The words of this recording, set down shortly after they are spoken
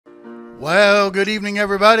Well, good evening,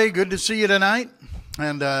 everybody. Good to see you tonight.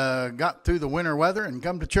 And got through the winter weather and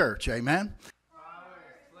come to church. Amen.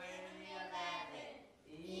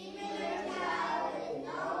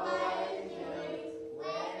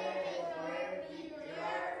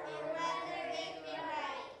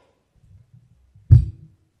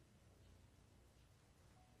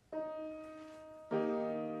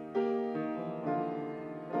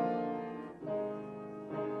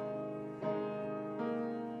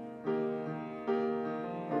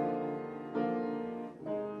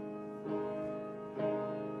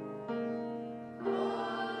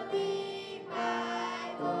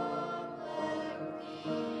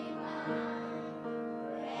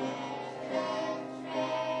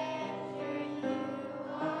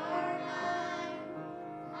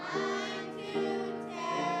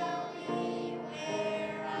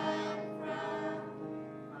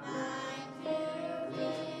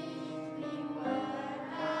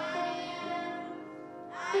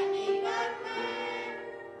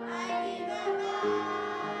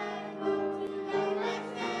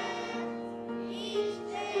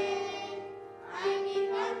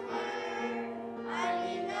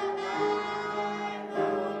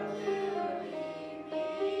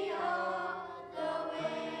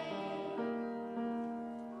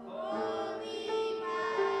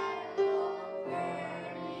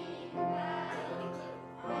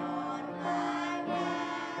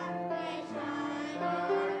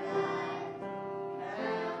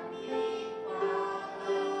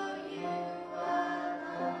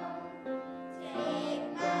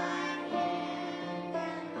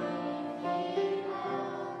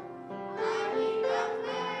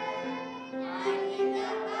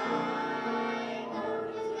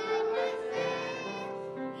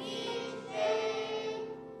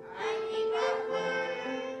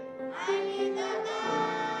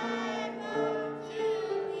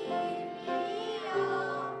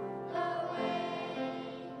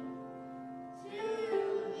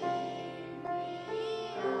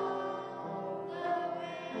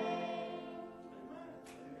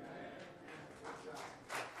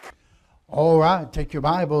 All right, take your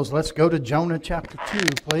Bibles. Let's go to Jonah chapter 2,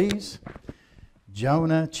 please.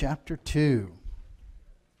 Jonah chapter 2.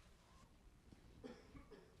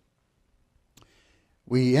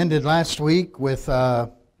 We ended last week with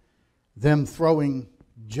them throwing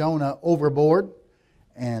Jonah overboard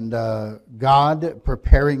and God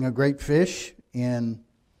preparing a great fish in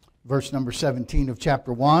verse number 17 of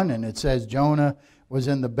chapter 1. And it says Jonah was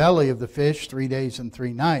in the belly of the fish 3 days and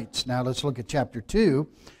 3 nights. Now let's look at chapter 2.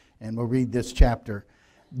 And we'll read this chapter.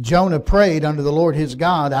 Jonah prayed unto the Lord his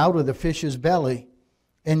God out of the fish's belly,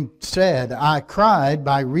 and said, I cried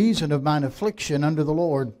by reason of mine affliction unto the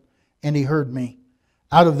Lord, and he heard me.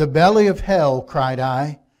 Out of the belly of hell cried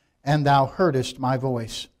I, and thou heardest my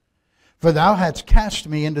voice. For thou hadst cast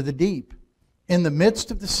me into the deep, in the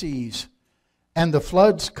midst of the seas, and the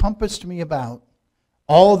floods compassed me about.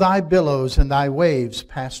 All thy billows and thy waves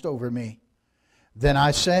passed over me. Then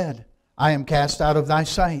I said, I am cast out of thy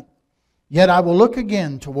sight. Yet I will look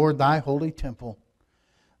again toward thy holy temple.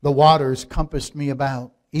 The waters compassed me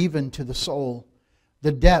about, even to the soul.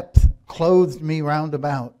 The depth clothed me round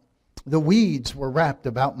about. The weeds were wrapped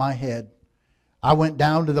about my head. I went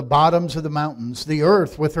down to the bottoms of the mountains. The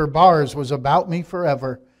earth with her bars was about me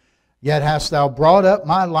forever. Yet hast thou brought up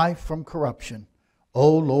my life from corruption,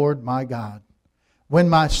 O Lord my God. When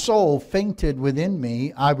my soul fainted within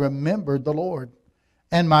me, I remembered the Lord.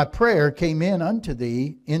 And my prayer came in unto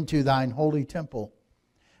thee into thine holy temple.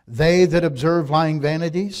 They that observe lying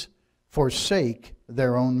vanities forsake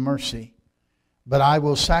their own mercy. But I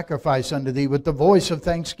will sacrifice unto thee with the voice of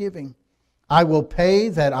thanksgiving. I will pay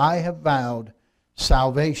that I have vowed.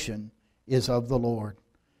 Salvation is of the Lord.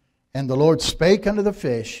 And the Lord spake unto the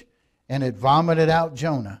fish, and it vomited out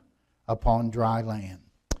Jonah upon dry land.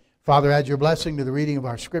 Father, add your blessing to the reading of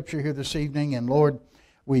our scripture here this evening. And Lord,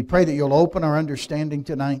 we pray that you'll open our understanding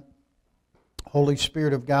tonight. Holy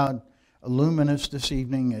Spirit of God, illumine us this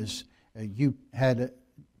evening as you had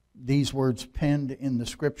these words penned in the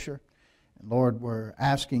Scripture. And Lord, we're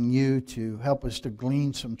asking you to help us to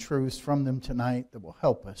glean some truths from them tonight that will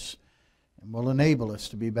help us and will enable us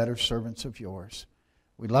to be better servants of yours.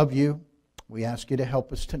 We love you. We ask you to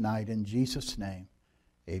help us tonight. In Jesus' name,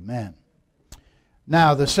 amen.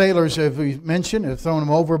 Now, the sailors, as we mentioned, have thrown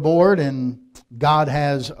him overboard, and God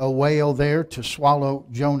has a whale there to swallow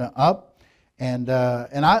Jonah up. And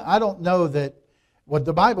I don't know that, what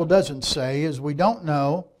the Bible doesn't say is we don't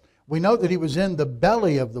know. We know that he was in the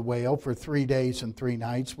belly of the whale for 3 days and 3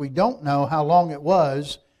 nights. We don't know how long it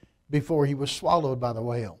was before he was swallowed by the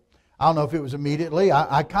whale. I don't know if it was immediately.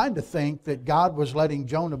 I kind of think that God was letting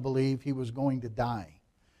Jonah believe he was going to die.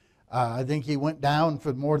 I think he went down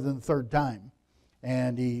for more than the third time.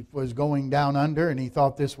 And he was going down under, and he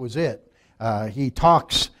thought this was it. He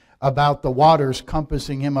talks about the waters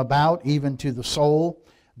compassing him about, even to the soul.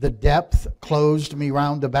 The depth closed me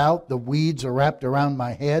round about. The weeds are wrapped around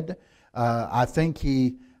my head. I think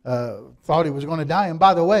he thought he was going to die. And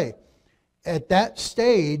by the way, at that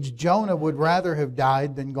stage, Jonah would rather have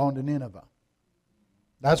died than gone to Nineveh.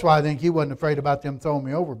 That's why I think he wasn't afraid about them throwing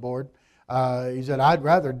me overboard. He said, I'd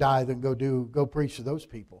rather die than go preach to those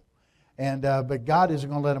people. And but God isn't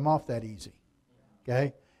going to let him off that easy.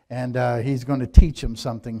 Okay? And He's going to teach him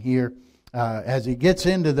something here. As he gets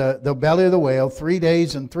into the belly of the whale, 3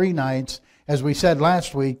 days and 3 nights. As we said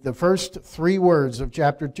last week, the first 3 words of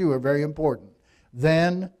chapter 2 are very important.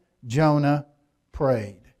 Then Jonah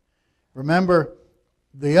prayed. Remember,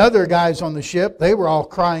 the other guys on the ship, they were all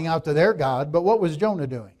crying out to their God. But what was Jonah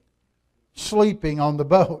doing? Sleeping on the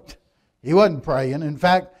boat. He wasn't praying. In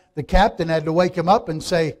fact, the captain had to wake him up and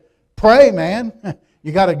say, pray, man.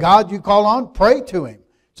 You got a God you call on? Pray to Him.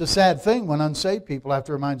 It's a sad thing when unsaved people have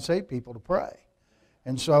to remind saved people to pray.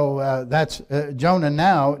 And so that's Jonah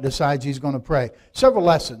now decides he's going to pray. Several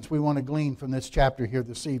lessons we want to glean from this chapter here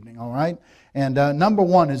this evening, all right? And number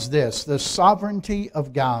 1 is this, the sovereignty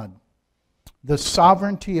of God. The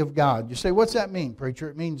sovereignty of God. You say, what's that mean,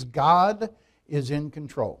 preacher? It means God is in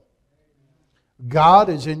control. God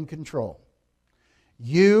is in control.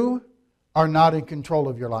 You are not in control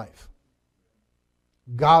of your life.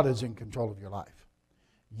 God is in control of your life.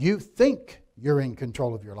 You think you're in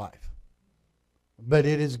control of your life. But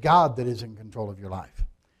it is God that is in control of your life.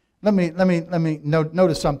 Let me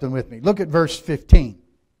notice something with me. Look at verse 15.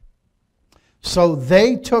 So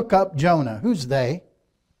they took up Jonah. Who's they?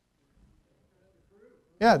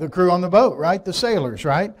 Yeah, the crew on the boat, right? The sailors,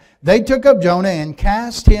 right? They took up Jonah and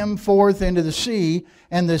cast him forth into the sea,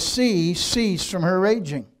 and the sea ceased from her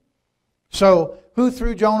raging. So who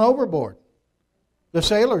threw Jonah overboard? The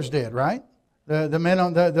sailors did, right? The men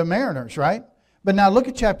on the mariners, right? But now look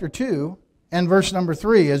at chapter 2 and verse number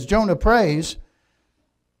 3. As Jonah prays,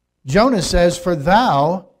 Jonah says, for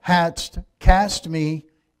thou hadst cast me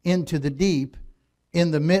into the deep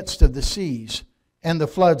in the midst of the seas, and the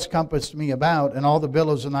floods compassed me about, and all the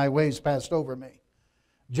billows of thy waves passed over me.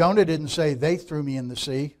 Jonah didn't say they threw me in the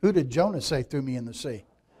sea. Who did Jonah say threw me in the sea?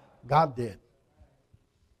 God did.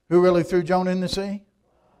 Who really threw Jonah in the sea?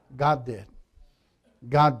 God did.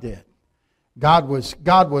 God did. God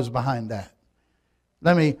was behind that.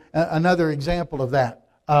 Let me, another example of that.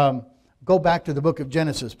 Go back to the book of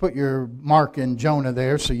Genesis. Put your mark in Jonah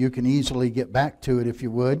there so you can easily get back to it if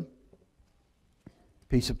you would.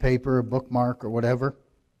 Piece of paper, a bookmark, or whatever.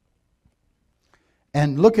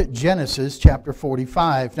 And look at Genesis chapter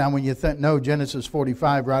 45. Now when you know Genesis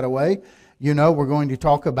 45 right away, you know we're going to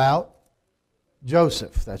talk about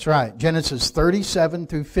Joseph. That's right. Genesis 37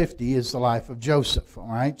 through 50 is the life of Joseph. All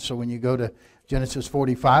right. So when you go to Genesis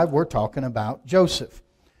 45, we're talking about Joseph.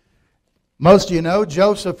 Most of you know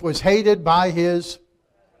Joseph was hated by his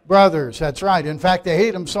brothers. That's right. In fact, they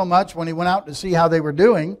hated him so much when he went out to see how they were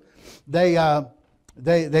doing, they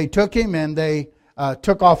took him and they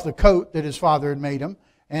took off the coat that his father had made him,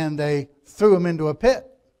 and they threw him into a pit.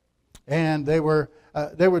 And there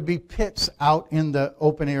would be pits out in the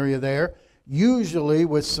open area there, usually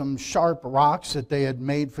with some sharp rocks that they had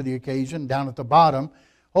made for the occasion down at the bottom,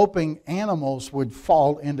 hoping animals would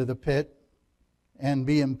fall into the pit and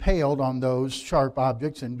be impaled on those sharp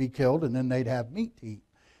objects and be killed, and then they'd have meat to eat.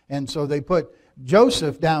 And so they put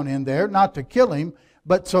Joseph down in there, not to kill him,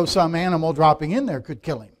 but so some animal dropping in there could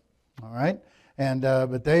kill him. All right? And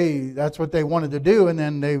but that's what they wanted to do, and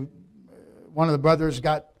then one of the brothers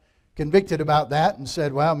got convicted about that and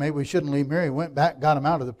said, well, maybe we shouldn't leave him here. He went back, got him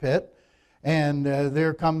out of the pit. And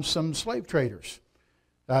there comes some slave traders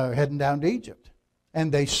heading down to Egypt.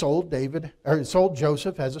 And they sold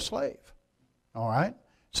Joseph as a slave. All right?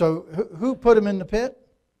 So who put him in the pit?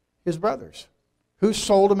 His brothers. Who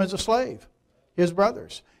sold him as a slave? His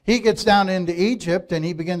brothers. He gets down into Egypt and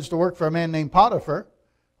he begins to work for a man named Potiphar.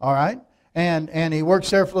 All right? And he works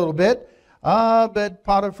there for a little bit. But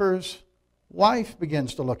Potiphar's wife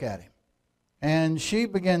begins to look at him. And she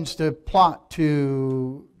begins to plot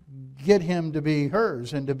to get him to be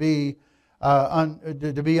hers and to be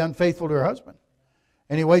unfaithful to her husband.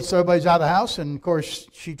 And he waits till everybody's out of the house, and of course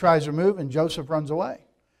she tries to move, and Joseph runs away.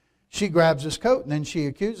 She grabs his coat, and then she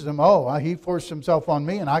accuses him, he forced himself on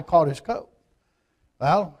me, and I caught his coat.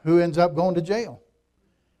 Well, who ends up going to jail?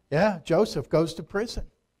 Yeah, Joseph goes to prison.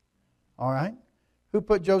 All right? Who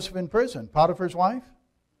put Joseph in prison? Potiphar's wife?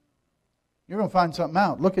 You're going to find something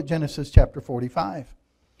out. Look at Genesis chapter 45.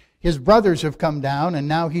 His brothers have come down, and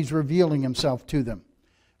now he's revealing himself to them.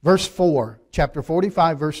 Verse 4, chapter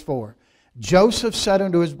 45, verse 4. Joseph said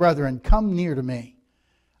unto his brethren, Come near to me,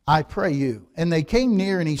 I pray you. And they came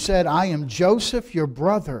near, and he said, I am Joseph, your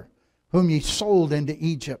brother, whom ye sold into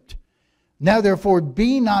Egypt. Now therefore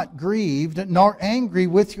be not grieved, nor angry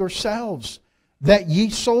with yourselves, that ye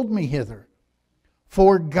sold me hither.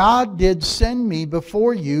 For God did send me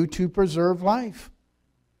before you to preserve life.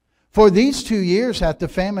 For these 2 years hath the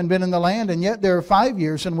famine been in the land, and yet there are 5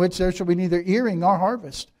 years in which there shall be neither earing nor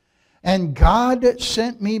harvest. And God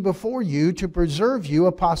sent me before you to preserve you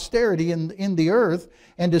a posterity in the earth,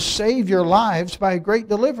 and to save your lives by a great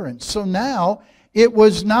deliverance. So now it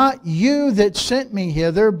was not you that sent me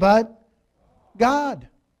hither, but God.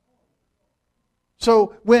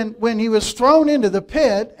 So when he was thrown into the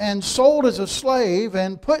pit and sold as a slave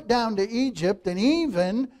and put down to Egypt and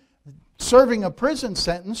even serving a prison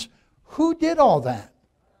sentence, who did all that?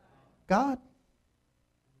 God.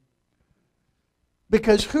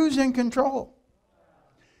 Because who's in control?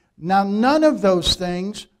 Now, none of those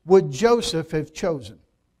things would Joseph have chosen.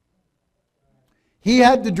 He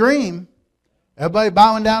had the dream. Everybody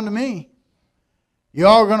bowing down to me. You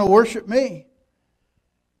all are going to worship me.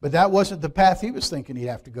 But that wasn't the path he was thinking he'd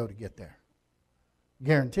have to go to get there.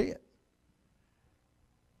 Guarantee it.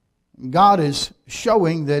 God is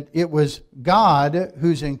showing that it was God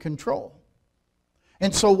who's in control.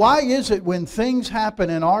 And so why is it when things happen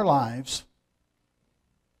in our lives,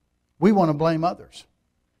 we want to blame others?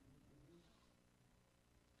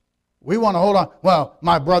 We want to hold on. Well,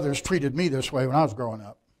 my brothers treated me this way when I was growing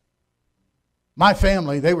up. My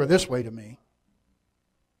family, they were this way to me.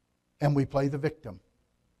 And we play the victim.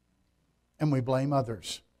 And we blame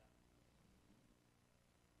others.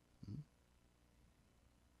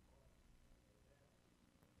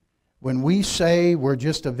 When we say we're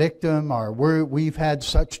just a victim or we've had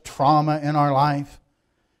such trauma in our life,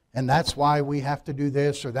 and that's why we have to do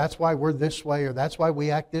this, or that's why we're this way, or that's why we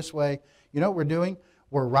act this way, you know what we're doing?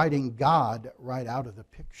 We're writing God right out of the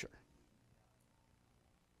picture.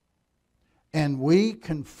 And we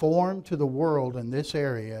conform to the world in this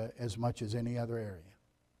area as much as any other area.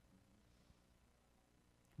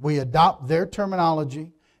 We adopt their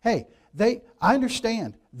terminology. Hey, I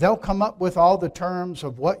understand. They'll come up with all the terms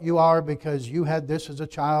of what you are because you had this as a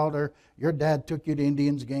child, or your dad took you to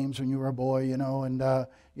Indians games when you were a boy, and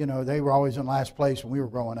they were always in last place when we were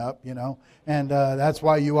growing up, and that's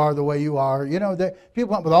why you are the way you are.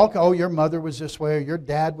 People come up with all, your mother was this way, or your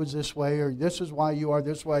dad was this way, or this is why you are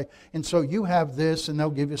this way, and so you have this, and they'll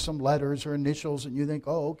give you some letters or initials, and you think,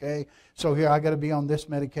 oh, okay, so here I got to be on this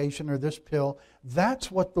medication or this pill.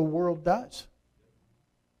 That's what the world does.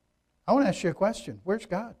 I want to ask you a question. Where's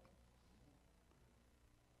God?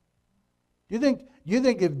 Do you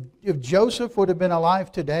think if Joseph would have been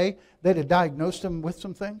alive today, they'd have diagnosed him with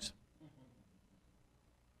some things?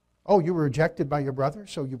 Oh, you were rejected by your brother,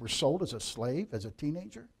 so you were sold as a slave, as a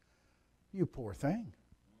teenager? You poor thing.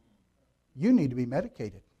 You need to be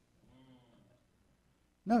medicated.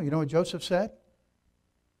 No, you know what Joseph said?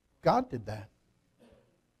 God did that.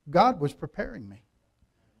 God was preparing me.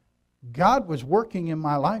 God was working in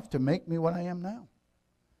my life to make me what I am now.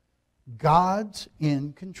 God's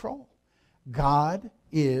in control. God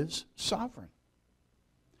is sovereign.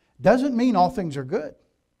 Doesn't mean all things are good,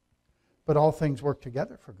 but all things work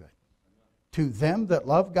together for good. To them that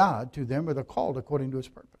love God, to them are the called according to His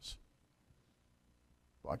purpose.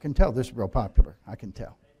 Well, I can tell this is real popular. I can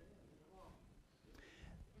tell.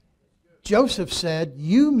 Joseph said,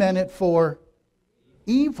 you meant it for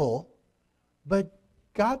evil, but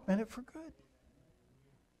God meant it for good.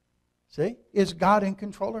 See? Is God in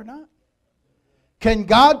control or not? Can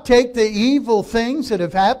God take the evil things that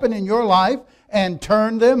have happened in your life and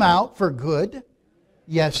turn them out for good?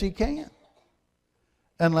 Yes, He can.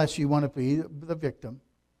 Unless you want to be the victim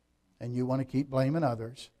and you want to keep blaming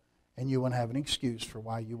others and you want to have an excuse for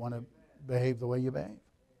why you want to behave the way you behave.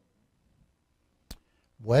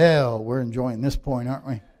 Well, we're enjoying this point, aren't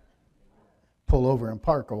we? Pull over and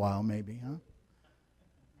park a while maybe, huh?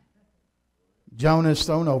 Jonah's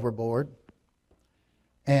thrown overboard,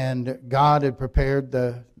 and God had prepared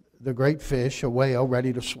the great fish, a whale,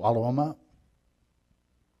 ready to swallow him up.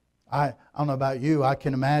 I don't know about you, I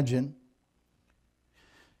can imagine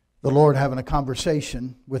the Lord having a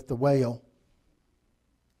conversation with the whale.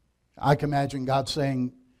 I can imagine God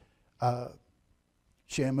saying,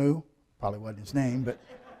 Shamu, probably wasn't his name, but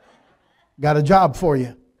got a job for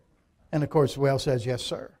you. And of course the whale says, yes,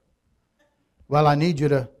 sir. Well, I need you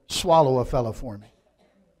to swallow a fellow for me.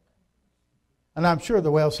 And I'm sure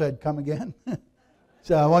the whale said, come again.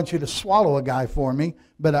 So I want you to swallow a guy for me,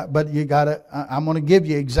 but you gotta. I'm going to give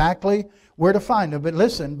you exactly where to find him. But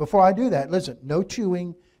listen, before I do that, listen. No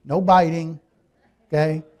chewing, no biting.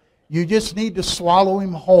 Okay, you just need to swallow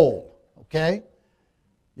him whole. Okay,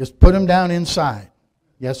 just put him down inside.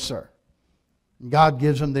 Yes, sir. God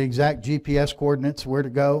gives him the exact GPS coordinates where to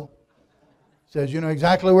go. Says you know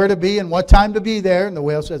exactly where to be and what time to be there, and the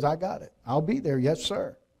whale says, "I got it. I'll be there." Yes,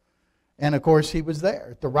 sir. And of course, he was there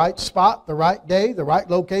at the right spot, the right day, the right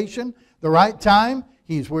location, the right time.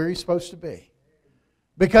 He's where he's supposed to be.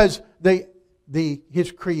 Because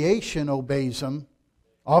his creation obeys him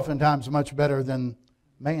oftentimes much better than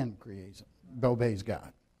man obeys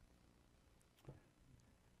God.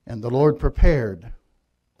 And the Lord prepared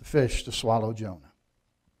the fish to swallow Jonah.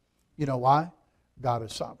 You know why? God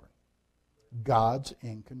is sovereign. God's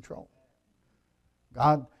in control.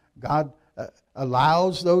 God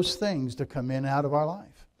allows those things to come in and out of our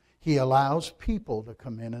life. He allows people to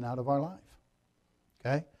come in and out of our life.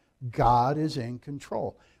 Okay? God is in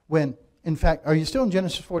control. In fact, are you still in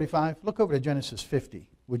Genesis 45? Look over to Genesis 50.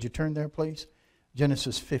 Would you turn there, please?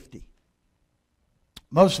 Genesis 50.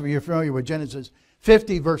 Most of you are familiar with Genesis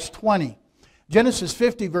 50, verse 20. Genesis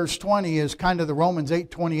 50, verse 20 is kind of the Romans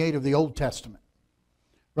 8:28 of the Old Testament.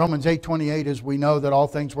 Romans 8:28 is we know that all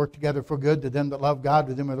things work together for good to them that love God,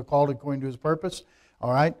 to them that are called according to His purpose.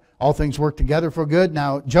 All right? All things work together for good.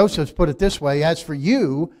 Now, Joseph's put it this way, as for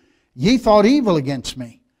you, ye thought evil against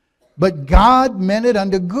me, but God meant it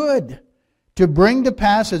unto good, to bring to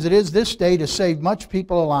pass as it is this day to save much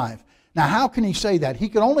people alive. Now, how can he say that? He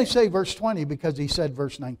could only say verse 20 because he said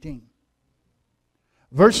verse 19.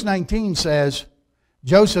 Verse 19 says,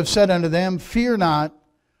 Joseph said unto them, fear not,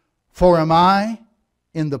 for am I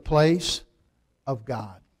in the place of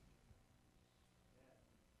God.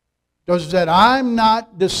 Joseph said, I'm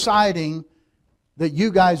not deciding that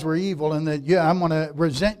you guys were evil and that I'm going to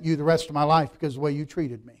resent you the rest of my life because of the way you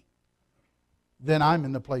treated me. Then I'm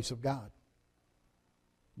in the place of God.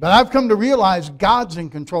 But I've come to realize God's in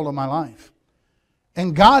control of my life.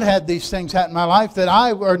 And God had these things happen in my life that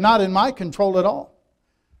are not in my control at all.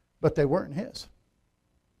 But they weren't His.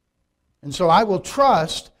 And so I will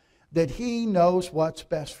trust that He knows what's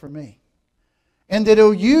best for me. And that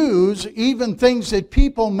He'll use even things that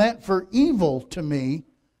people meant for evil to me,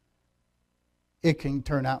 it can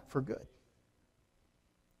turn out for good.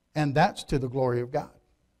 And that's to the glory of God.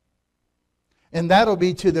 And that'll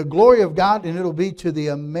be to the glory of God, and it'll be to the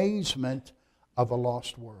amazement of a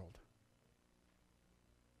lost world.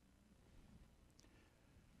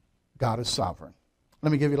 God is sovereign.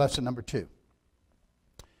 Let me give you lesson number 2.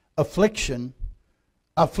 Affliction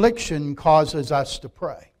causes us to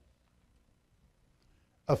pray.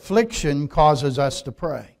 Affliction causes us to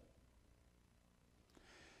pray.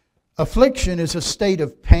 Affliction is a state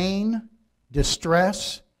of pain,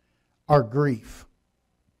 distress, or grief.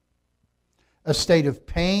 A state of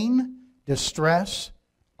pain, distress,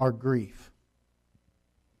 or grief.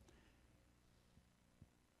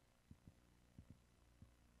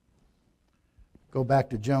 Go back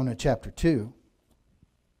to Jonah chapter 2.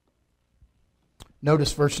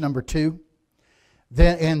 Notice verse number 2.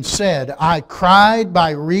 Then and said, I cried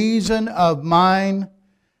by reason of mine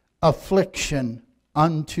affliction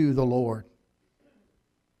unto the Lord.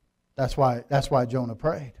 That's why Jonah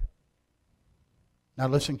prayed. Now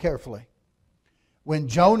listen carefully. When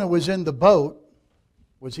Jonah was in the boat,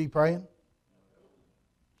 was he praying?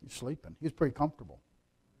 He was sleeping. He was pretty comfortable.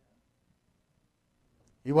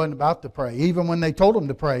 He wasn't about to pray. Even when they told him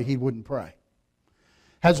to pray, he wouldn't pray.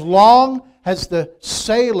 As long as the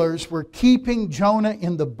sailors were keeping Jonah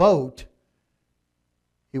in the boat,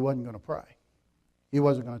 he wasn't going to pray. He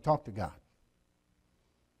wasn't going to talk to God.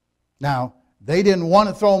 Now, they didn't want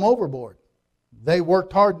to throw him overboard. They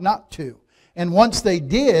worked hard not to. And once they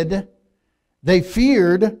did, they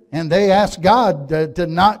feared and they asked God to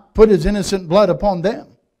not put His innocent blood upon them.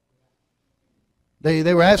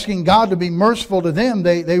 They were asking God to be merciful to them.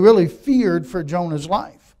 They really feared for Jonah's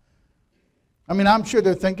life. I mean, I'm sure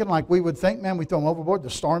they're thinking like we would think, man, we throw him overboard, the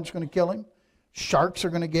storm's going to kill him. Sharks are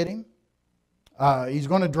going to get him. He's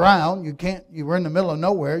going to drown. We're in the middle of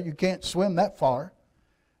nowhere. You can't swim that far.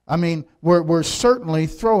 I mean, we're certainly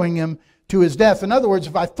throwing him to his death. In other words,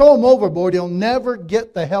 if I throw him overboard, he'll never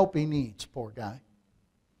get the help he needs, poor guy.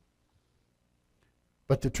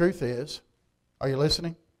 But the truth is, are you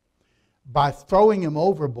listening? By throwing him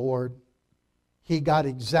overboard, he got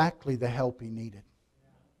exactly the help he needed.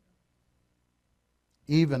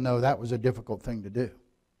 Even though that was a difficult thing to do.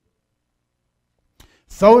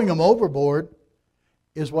 Throwing him overboard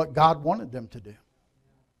is what God wanted them to do.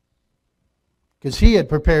 Because He had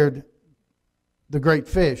prepared the great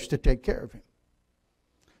fish to take care of him.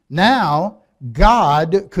 Now,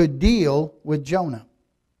 God could deal with Jonah.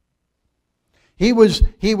 He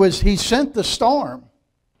sent the storm.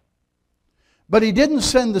 But He didn't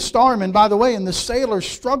send the storm. And by the way, the sailors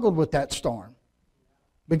struggled with that storm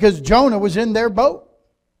because Jonah was in their boat.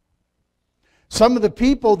 Some of the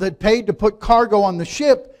people that paid to put cargo on the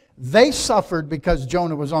ship, they suffered because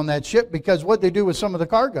Jonah was on that ship, because what they do with some of the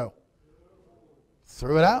cargo?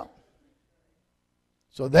 Threw it out.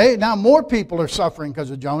 So now more people are suffering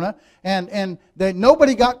because of Jonah. And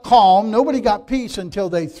nobody got calm, nobody got peace until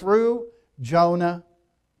they threw Jonah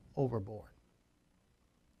overboard.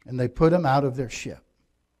 And they put him out of their ship.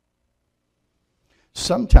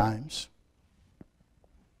 Sometimes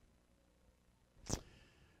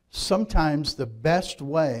the best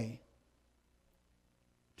way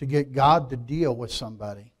to get God to deal with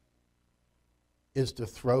somebody is to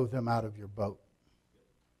throw them out of your boat.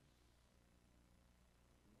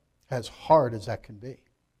 As hard as that can be.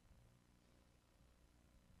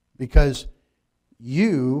 Because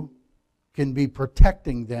you can be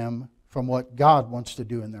protecting them from what God wants to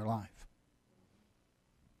do in their life.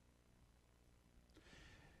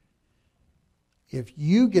 If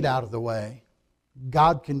you get out of the way,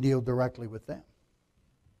 God can deal directly with them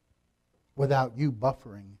without you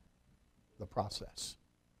buffering the process.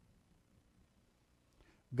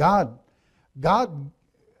 God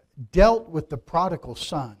dealt with the prodigal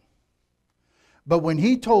son. But when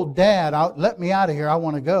he told Dad, let me out of here, I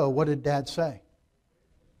want to go, what did Dad say?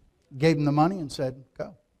 Gave him the money and said,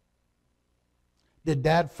 go. Did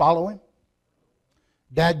Dad follow him?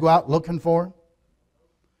 Dad go out looking for him?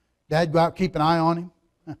 Dad go out keep an eye on him?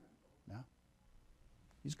 No.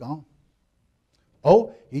 He's gone.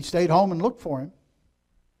 Oh, he stayed home and looked for him.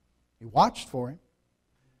 He watched for him.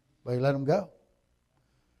 But he let him go.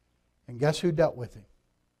 And guess who dealt with him?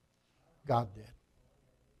 God did.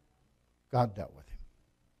 God dealt with him.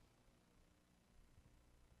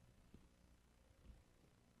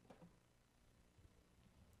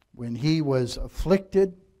 When he was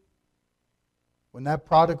afflicted, when that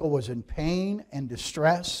prodigal was in pain and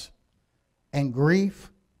distress and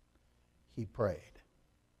grief, he prayed.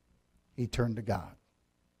 He turned to God.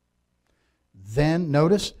 Then,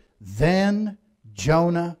 notice, then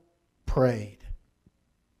Jonah prayed.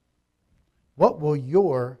 What will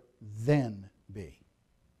your then be?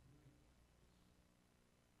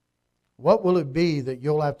 What will it be that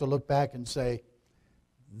you'll have to look back and say,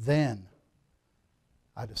 then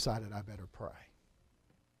I decided I better pray.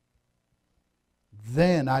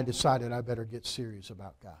 Then I decided I better get serious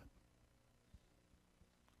about God.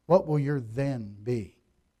 What will your then be?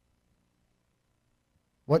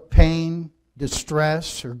 What pain,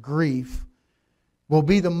 distress, or grief will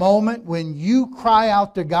be the moment when you cry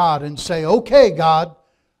out to God and say, okay, God,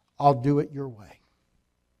 I'll do it your way.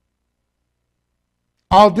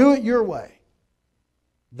 I'll do it your way.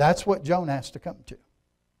 That's what Jonah has to come to.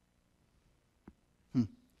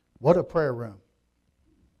 What a prayer room.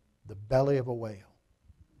 The belly of a whale.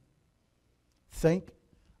 Think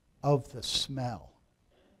of the smell.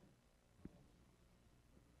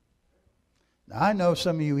 Now, I know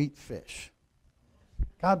some of you eat fish.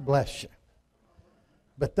 God bless you.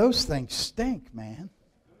 But those things stink, man.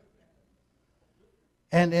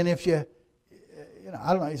 And if you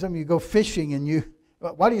I don't know, some of you go fishing and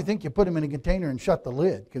why do you think you put them in a container and shut the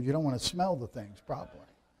lid? Because you don't want to smell the things probably.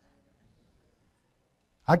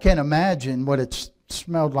 I can't imagine what it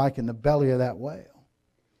smelled like in the belly of that whale.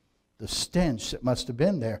 The stench that must have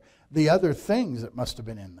been there. The other things that must have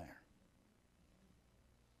been in there.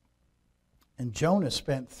 And Jonah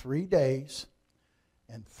spent 3 days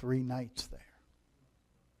and 3 nights there.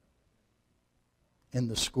 In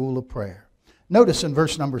the school of prayer. Notice in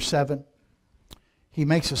verse number 7, he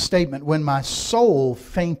makes a statement. When my soul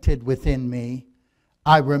fainted within me,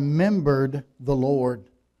 I remembered the Lord.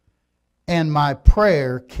 And my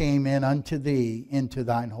prayer came in unto thee into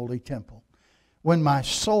thine holy temple. When my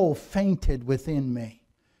soul fainted within me.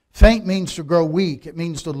 Faint means to grow weak. It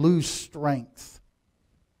means to lose strength.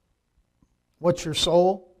 What's your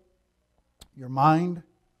soul? Your mind,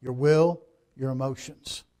 your will, your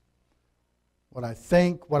emotions. What I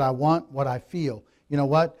think, what I want, what I feel. You know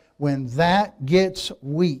what? When that gets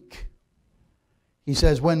weak, he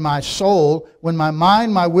says, when my soul, when my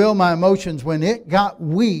mind, my will, my emotions, when it got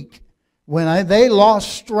weak, when they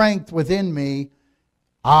lost strength within me,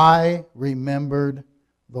 I remembered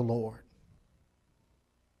the Lord.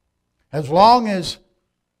 As long as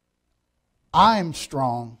I'm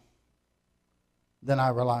strong, then I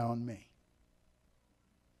rely on me.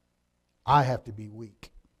 I have to be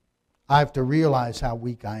weak. I have to realize how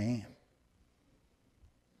weak I am.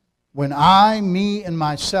 When me and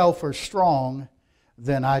myself are strong,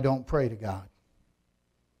 then I don't pray to God.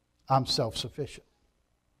 I'm self-sufficient.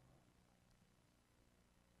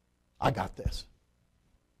 I got this.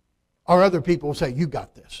 Or other people will say, you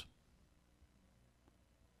got this.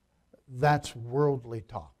 That's worldly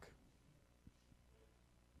talk.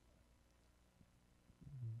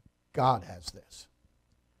 God has this.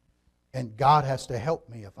 And God has to help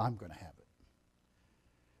me if I'm going to have it.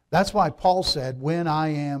 That's why Paul said, when I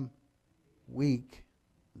am weak,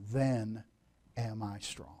 then am I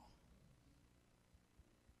strong.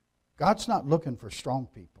 God's not looking for strong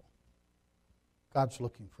people. God's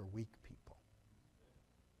looking for weak people.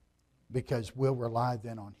 Because we'll rely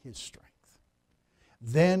then on His strength.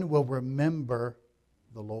 Then we'll remember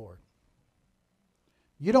the Lord.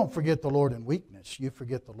 You don't forget the Lord in weakness. You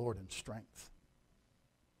forget the Lord in strength.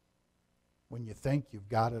 When you think you've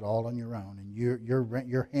got it all on your own and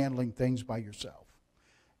you're handling things by yourself.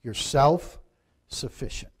 You're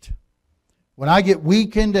self-sufficient. When I get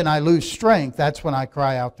weakened and I lose strength, that's when I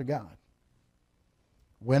cry out to God.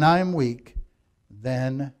 When I am weak,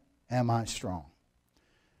 then am I strong.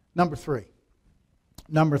 Number three,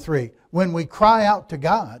 when we cry out to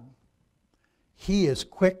God, He is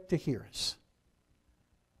quick to hear us.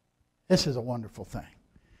 This is a wonderful thing.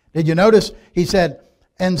 Did you notice? He said,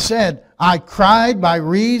 I cried by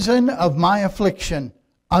reason of my affliction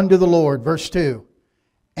unto the Lord. Verse 2.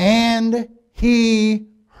 And He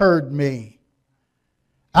heard me.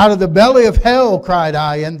 Out of the belly of hell cried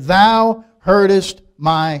I, and Thou heardest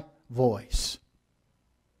my voice.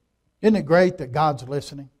 Isn't it great that God's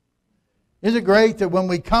listening? Isn't it great that when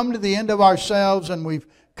we come to the end of ourselves and we've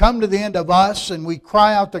come to the end of us and we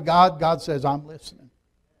cry out to God, God says, I'm listening.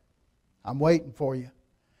 I'm waiting for you.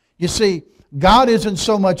 You see, God isn't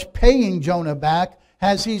so much paying Jonah back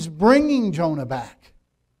as He's bringing Jonah back.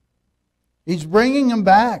 He's bringing him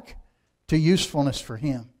back to usefulness for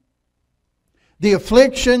Him. The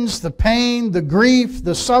afflictions, the pain, the grief,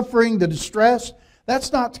 the suffering, the distress,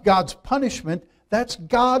 that's not God's punishment. That's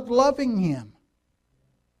God loving him.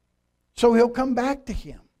 So He'll come back to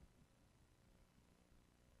him.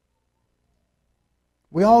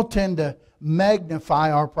 We all tend to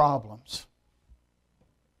magnify our problems.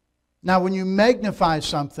 Now, when you magnify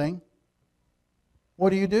something, what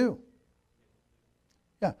do?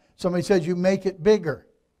 Yeah, somebody says you make it bigger.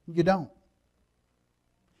 You don't.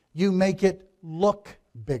 You make it look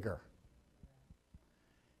bigger.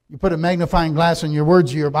 You put a magnifying glass on your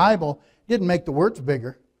words of your Bible, it didn't make the words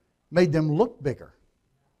bigger, it made them look bigger.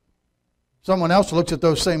 Someone else looks at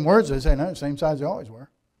those same words, they say, no, the same size they always were.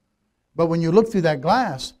 But when you look through that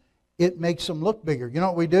glass, it makes them look bigger. You know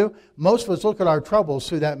what we do? Most of us look at our troubles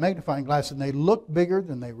through that magnifying glass and they look bigger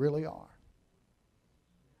than they really are.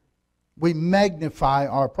 We magnify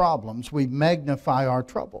our problems. We magnify our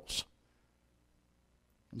troubles.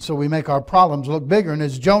 And so we make our problems look bigger. And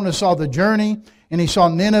as Jonah saw the journey, and he saw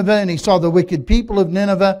Nineveh, and he saw the wicked people of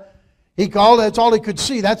Nineveh, that's all he could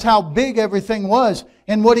see. That's how big everything was.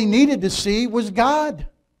 And what he needed to see was God.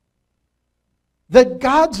 That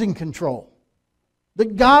God's in control.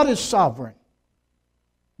 That God is sovereign.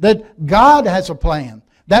 That God has a plan.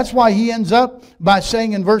 That's why he ends up by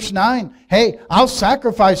saying in verse 9, hey, I'll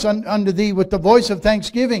sacrifice unto thee with the voice of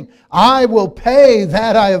thanksgiving. I will pay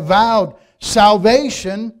that I have vowed.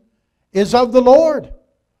 Salvation is of the Lord.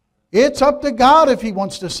 It's up to God if He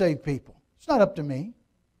wants to save people. It's not up to me.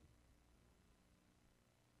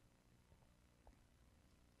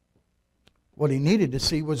 What he needed to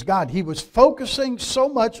see was God. He was focusing so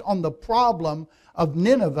much on the problem of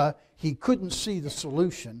Nineveh, he couldn't see the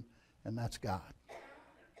solution, and that's God.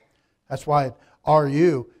 That's why at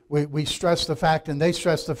RU, we stress the fact, and they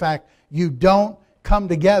stress the fact, you don't come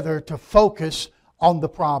together to focus on the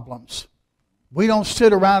problems. We don't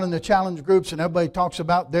sit around in the challenge groups and everybody talks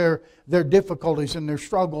about their difficulties and their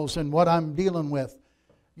struggles and what I'm dealing with.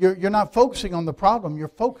 You're not focusing on the problem, you're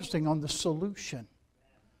focusing on the solution.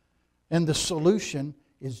 And the solution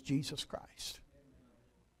is Jesus Christ.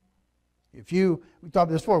 We talked about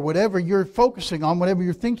this before, whatever you're focusing on, whatever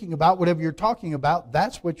you're thinking about, whatever you're talking about,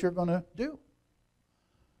 that's what you're going to do.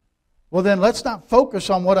 Well then, let's not focus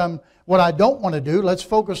on what I don't want to do. Let's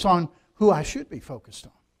focus on who I should be focused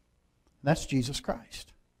on. That's Jesus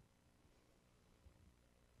Christ.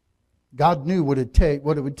 God knew what it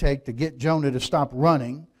would take to get Jonah to stop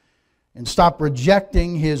running and stop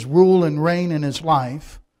rejecting His rule and reign in his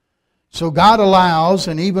life. So God allows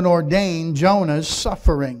and even ordained Jonah's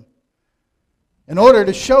suffering in order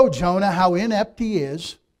to show Jonah how inept he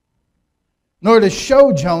is, in order to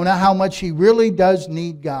show Jonah how much he really does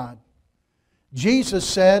need God. Jesus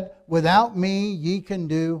said, without me ye can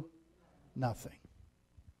do nothing.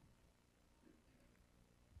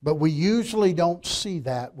 But we usually don't see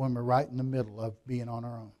that when we're right in the middle of being on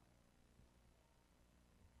our own.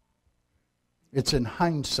 It's in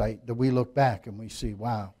hindsight that we look back and we see,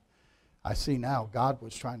 wow, I see now God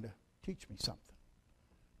was trying to teach me something.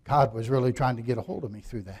 God was really trying to get a hold of me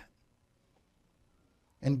through that.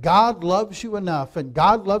 And God loves you enough, and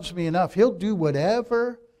God loves me enough. He'll do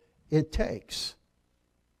whatever it takes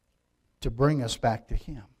to bring us back to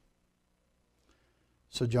Him.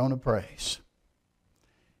 So Jonah prays.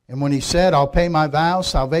 And when he said, I'll pay my vows,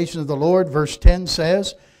 salvation of the Lord, verse 10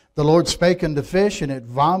 says, the Lord spake unto fish, and it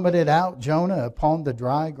vomited out Jonah upon the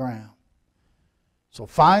dry ground. So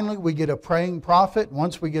finally we get a praying prophet.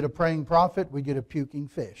 Once we get a praying prophet, we get a puking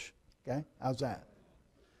fish. Okay? How's that?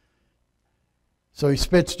 So he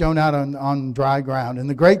spits Jonah out on dry ground. And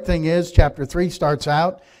the great thing is, chapter 3 starts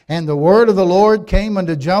out, and the word of the Lord came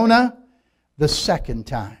unto Jonah the second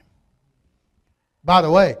time. By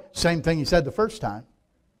the way, same thing he said the first time.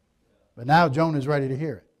 But now Jonah's ready to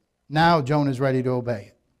hear it. Now Jonah's ready to obey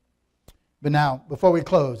it. But now, before we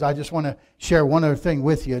close, I just want to share one other thing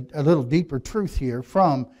with you, a little deeper truth here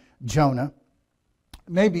from Jonah.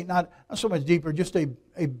 Maybe not so much deeper, just a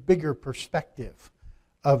bigger perspective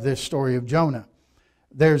of this story of Jonah.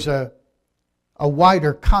 There's a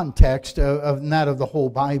wider context of that of the whole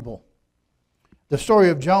Bible. The story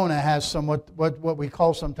of Jonah has somewhat what we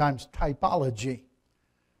call sometimes typology.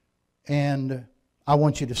 And I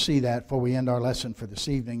want you to see that before we end our lesson for this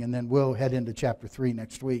evening, and then we'll head into chapter 3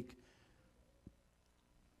 next week.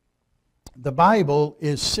 The Bible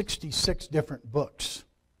is 66 different books,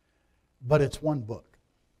 but it's one book.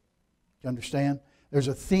 Do you understand? There's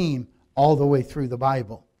a theme all the way through the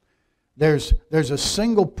Bible. There's a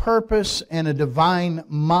single purpose and a divine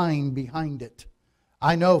mind behind it.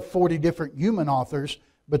 I know 40 different human authors,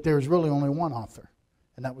 but there's really only one author,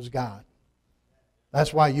 and that was God.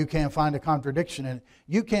 That's why you can't find a contradiction in it.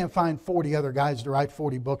 You can't find 40 other guys to write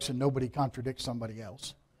 40 books and nobody contradicts somebody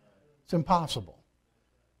else. It's impossible.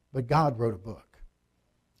 But God wrote a book.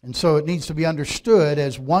 And so it needs to be understood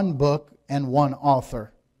as one book and one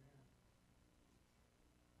author.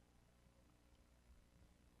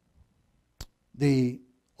 The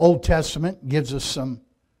Old Testament gives us some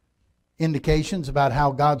indications about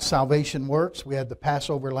how God's salvation works. We had the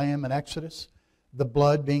Passover lamb in Exodus, the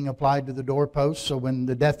blood being applied to the doorpost. So when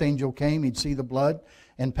the death angel came, he'd see the blood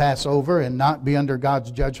and pass over and not be under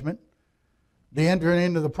God's judgment. The entering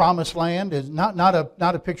into the promised land is not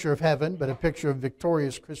a picture of heaven, but a picture of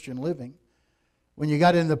victorious Christian living. When you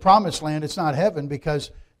got into the promised land, it's not heaven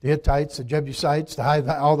because the Hittites, the Jebusites,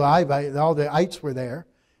 all the ites were there.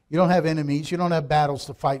 You don't have enemies. You don't have battles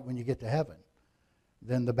to fight when you get to heaven.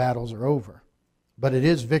 Then the battles are over. But it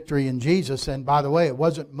is victory in Jesus. And by the way, it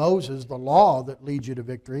wasn't Moses, the law, that leads you to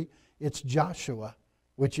victory. It's Joshua,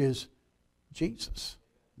 which is Jesus,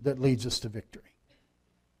 that leads us to victory.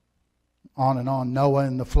 On and on. Noah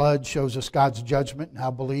and the flood shows us God's judgment and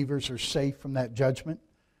how believers are safe from that judgment.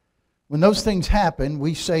 When those things happen,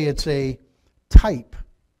 we say it's a type.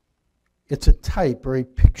 It's a type or a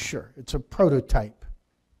picture. It's a prototype.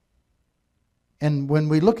 And when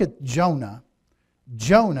we look at Jonah,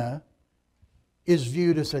 Jonah is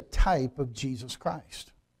viewed as a type of Jesus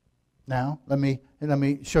Christ. Now, let me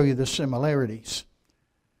show you the similarities.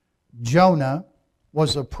 Jonah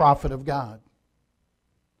was a prophet of God.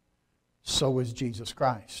 So was Jesus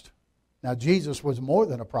Christ. Now, Jesus was more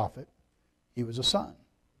than a prophet. He was a son.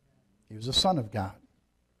 He was a son of God.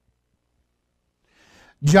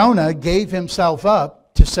 Jonah gave himself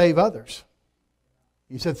up to save others.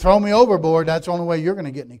 He said, throw me overboard, that's the only way you're going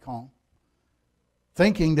to get any calm.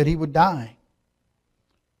 Thinking that he would die.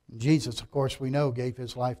 Jesus, of course, we know, gave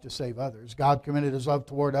his life to save others. God commended his love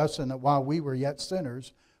toward us, and that while we were yet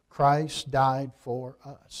sinners, Christ died for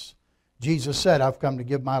us. Jesus said, I've come to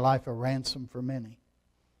give my life a ransom for many.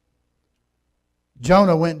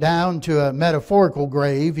 Jonah went down to a metaphorical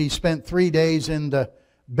grave. He spent 3 days in the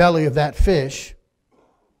belly of that fish.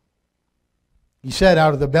 He said,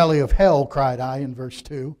 out of the belly of hell, cried I, in verse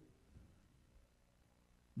 2.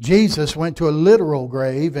 Jesus went to a literal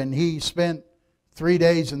grave, and he spent 3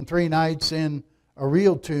 days and 3 nights in a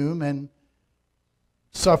real tomb and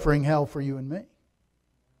suffering hell for you and me.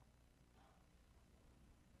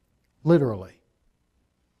 Literally.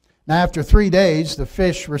 Now, after 3 days, the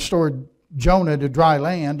fish restored Jonah to dry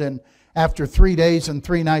land, and after 3 days and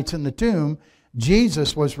 3 nights in the tomb,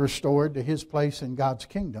 Jesus was restored to his place in God's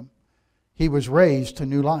kingdom. He was raised to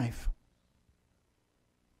new life.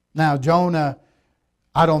 Now, Jonah,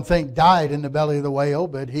 I don't think, died in the belly of the whale,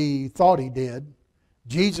 but he thought he did.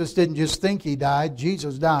 Jesus didn't just think he died.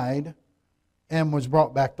 Jesus died and was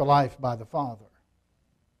brought back to life by the Father.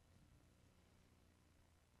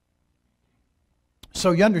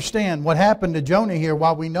 So you understand what happened to Jonah here.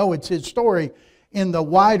 While we know it's his story, in the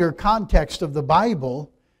wider context of the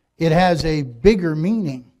Bible, it has a bigger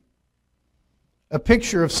meaning. A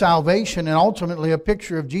picture of salvation and ultimately a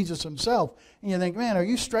picture of Jesus himself. And you think, man, are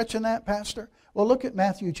you stretching that, Pastor? Well, look at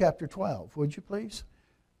Matthew chapter 12, would you please?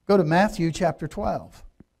 Go to Matthew chapter 12.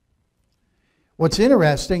 What's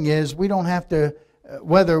interesting is we don't have to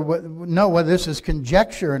know whether this is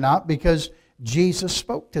conjecture or not, because Jesus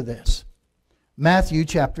spoke to this. Matthew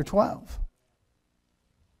chapter 12.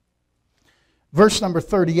 Verse number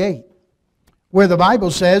 38. Where the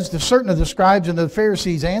Bible says, certain of the scribes and the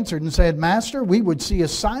Pharisees answered and said, Master, we would see a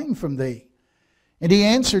sign from thee. And he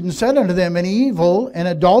answered and said unto them, An evil and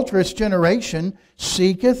adulterous generation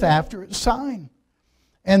seeketh after a sign.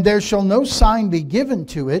 And there shall no sign be given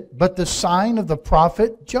to it, but the sign of the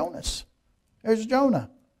prophet Jonas. There's Jonah.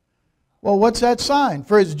 Well, what's that sign?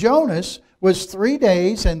 For as Jonas was 3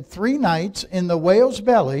 days and 3 nights in the whale's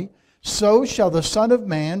belly, so shall the Son of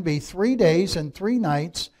Man be 3 days and 3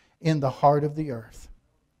 nights in the heart of the earth.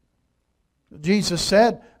 Jesus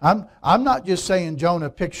said, I'm not just saying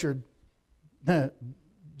Jonah pictured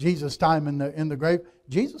Jesus' time in the grave.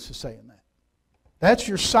 Jesus is saying that. That's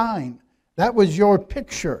your sign. That was your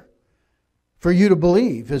picture for you to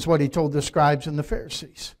believe, is what he told the scribes and the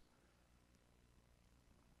Pharisees.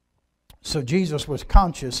 So Jesus was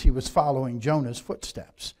conscious he was following Jonah's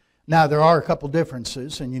footsteps. Now there are a couple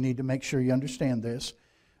differences, and you need to make sure you understand this.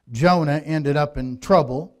 Jonah ended up in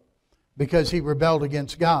trouble because he rebelled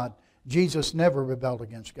against God. Jesus never rebelled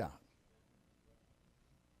against God.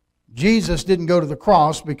 Jesus didn't go to the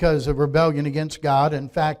cross because of rebellion against God. In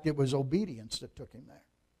fact, it was obedience that took him there.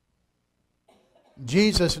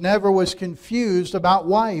 Jesus never was confused about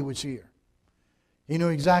why he was here. He knew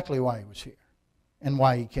exactly why he was here and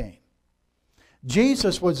why he came.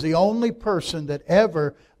 Jesus was the only person that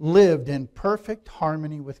ever lived in perfect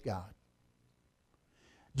harmony with God.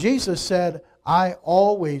 Jesus said, I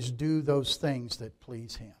always do those things that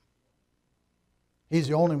please Him. He's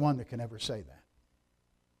the only one that can ever say that.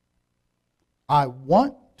 I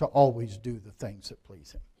want to always do the things that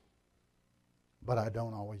please Him, but I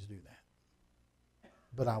don't always do that.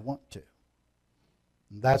 But I want to.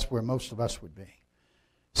 And that's where most of us would be.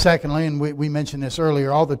 Secondly, and we mentioned this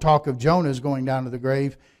earlier, all the talk of Jonah's going down to the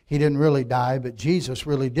grave, he didn't really die, but Jesus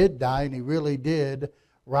really did die, and he really did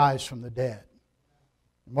rise from the dead.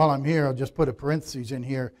 And while I'm here, I'll just put a parenthesis in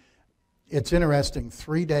here. It's interesting,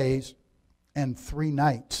 3 days and 3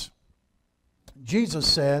 nights. Jesus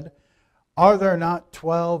said, are there not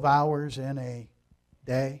 12 hours in a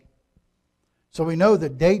day? So we know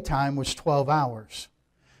that daytime was 12 hours.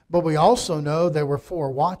 But we also know there were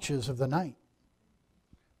 4 watches of the night.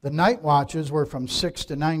 The night watches were from 6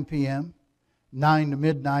 to 9 p.m., 9 to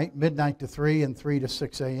midnight, midnight to 3, and 3 to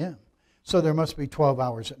 6 a.m. So there must be 12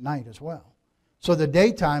 hours at night as well. So the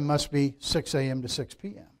daytime must be 6 a.m. to 6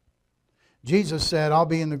 p.m. Jesus said, I'll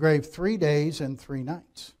be in the grave 3 days and 3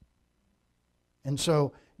 nights. And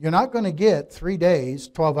so you're not going to get 3 days,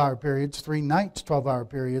 12-hour periods, 3 nights, 12-hour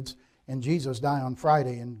periods, and Jesus die on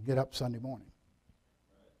Friday and get up Sunday morning.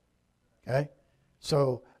 Okay?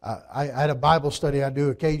 So I had a Bible study I do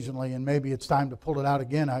occasionally, and maybe it's time to pull it out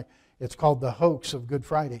again. It's called The Hoax of Good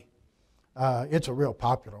Friday. It's a real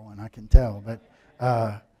popular one, I can tell.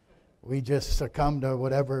 But we just succumb to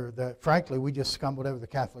whatever, frankly, we just succumb to whatever the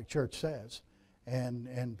Catholic Church says.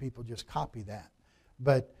 And people just copy that.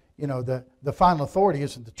 But, you know, the final authority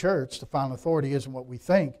isn't the church. The final authority isn't what we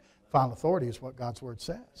think. The final authority is what God's Word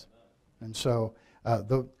says. And so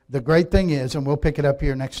the great thing is, and we'll pick it up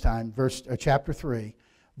here next time, chapter 3,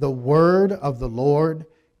 the word of the Lord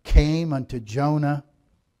came unto Jonah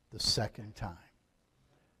the second time.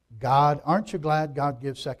 God, aren't you glad God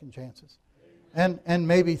gives second chances? And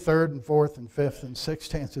maybe third and fourth and fifth and sixth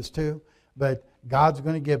chances too. But God's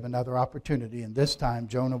going to give another opportunity. And this time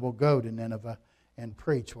Jonah will go to Nineveh and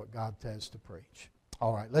preach what God says to preach.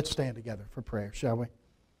 All right, let's stand together for prayer, shall we?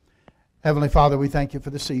 Heavenly Father, we thank you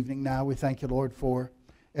for this evening now. We thank you, Lord, for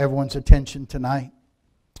everyone's attention tonight.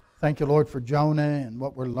 Thank you, Lord, for Jonah and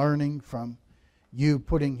what we're learning from you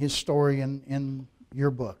putting his story in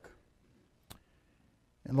your book.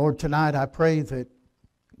 And Lord, tonight I pray that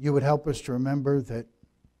you would help us to remember that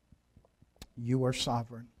you are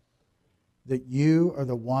sovereign, that you are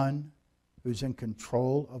the one who's in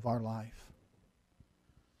control of our life.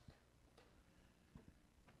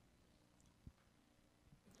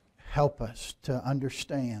 Help us to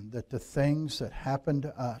understand that the things that happen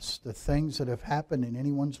to us, the things that have happened in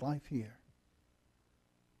anyone's life here,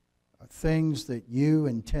 are things that you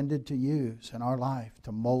intended to use in our life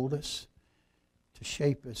to mold us, to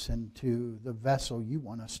shape us into the vessel you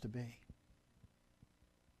want us to be.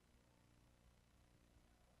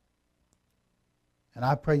 And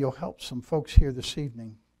I pray you'll help some folks here this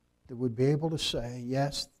evening that would be able to say,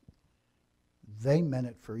 yes, they meant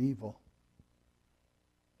it for evil,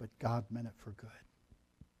 but God meant it for good.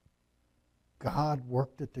 God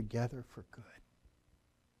worked it together for good.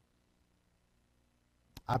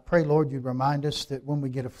 I pray, Lord, you'd remind us that when we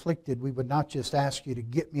get afflicted, we would not just ask you to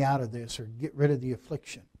get me out of this or get rid of the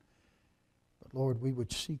affliction. But, Lord, we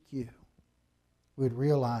would seek you. We'd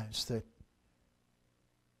realize that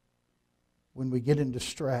when we get in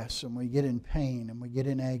distress and we get in pain and we get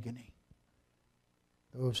in agony,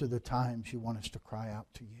 those are the times you want us to cry out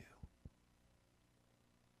to you.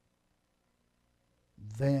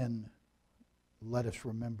 Then let us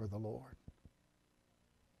remember the Lord.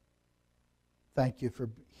 Thank you for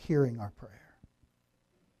hearing our prayer,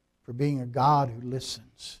 for being a God who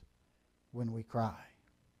listens when we cry.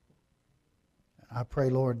 And I pray,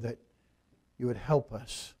 Lord, that you would help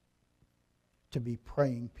us to be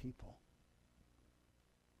praying people,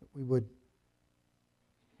 that we would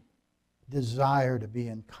desire to be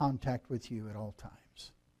in contact with you at all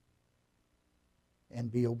times and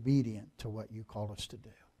be obedient to what you call us to do.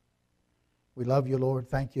 We love you, Lord.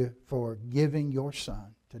 Thank you for giving your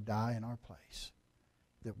Son to die in our place,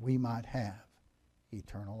 that we might have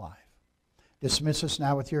eternal life. Dismiss us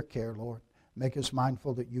now with your care, Lord. Make us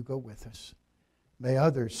mindful that you go with us. May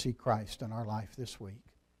others see Christ in our life this week.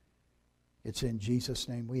 It's in Jesus'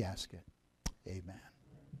 name we ask it. Amen.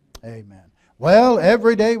 Amen. Well,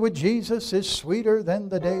 every day with Jesus is sweeter than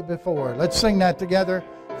the day before. Let's sing that together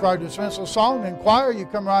for our dismissal song. And choir, you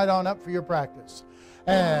come right on up for your practice.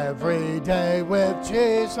 Every day with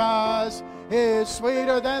Jesus is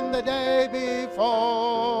sweeter than the day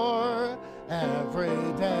before.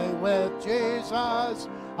 Every day with Jesus,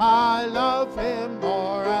 I love Him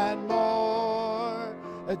more and more.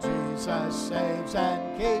 Jesus saves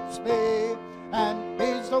and keeps me, and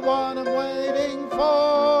He's the one I'm waiting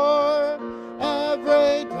for.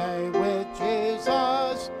 Every day with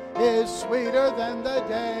Jesus is sweeter than the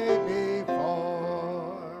day before.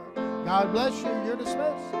 God bless you. You're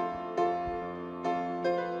dismissed.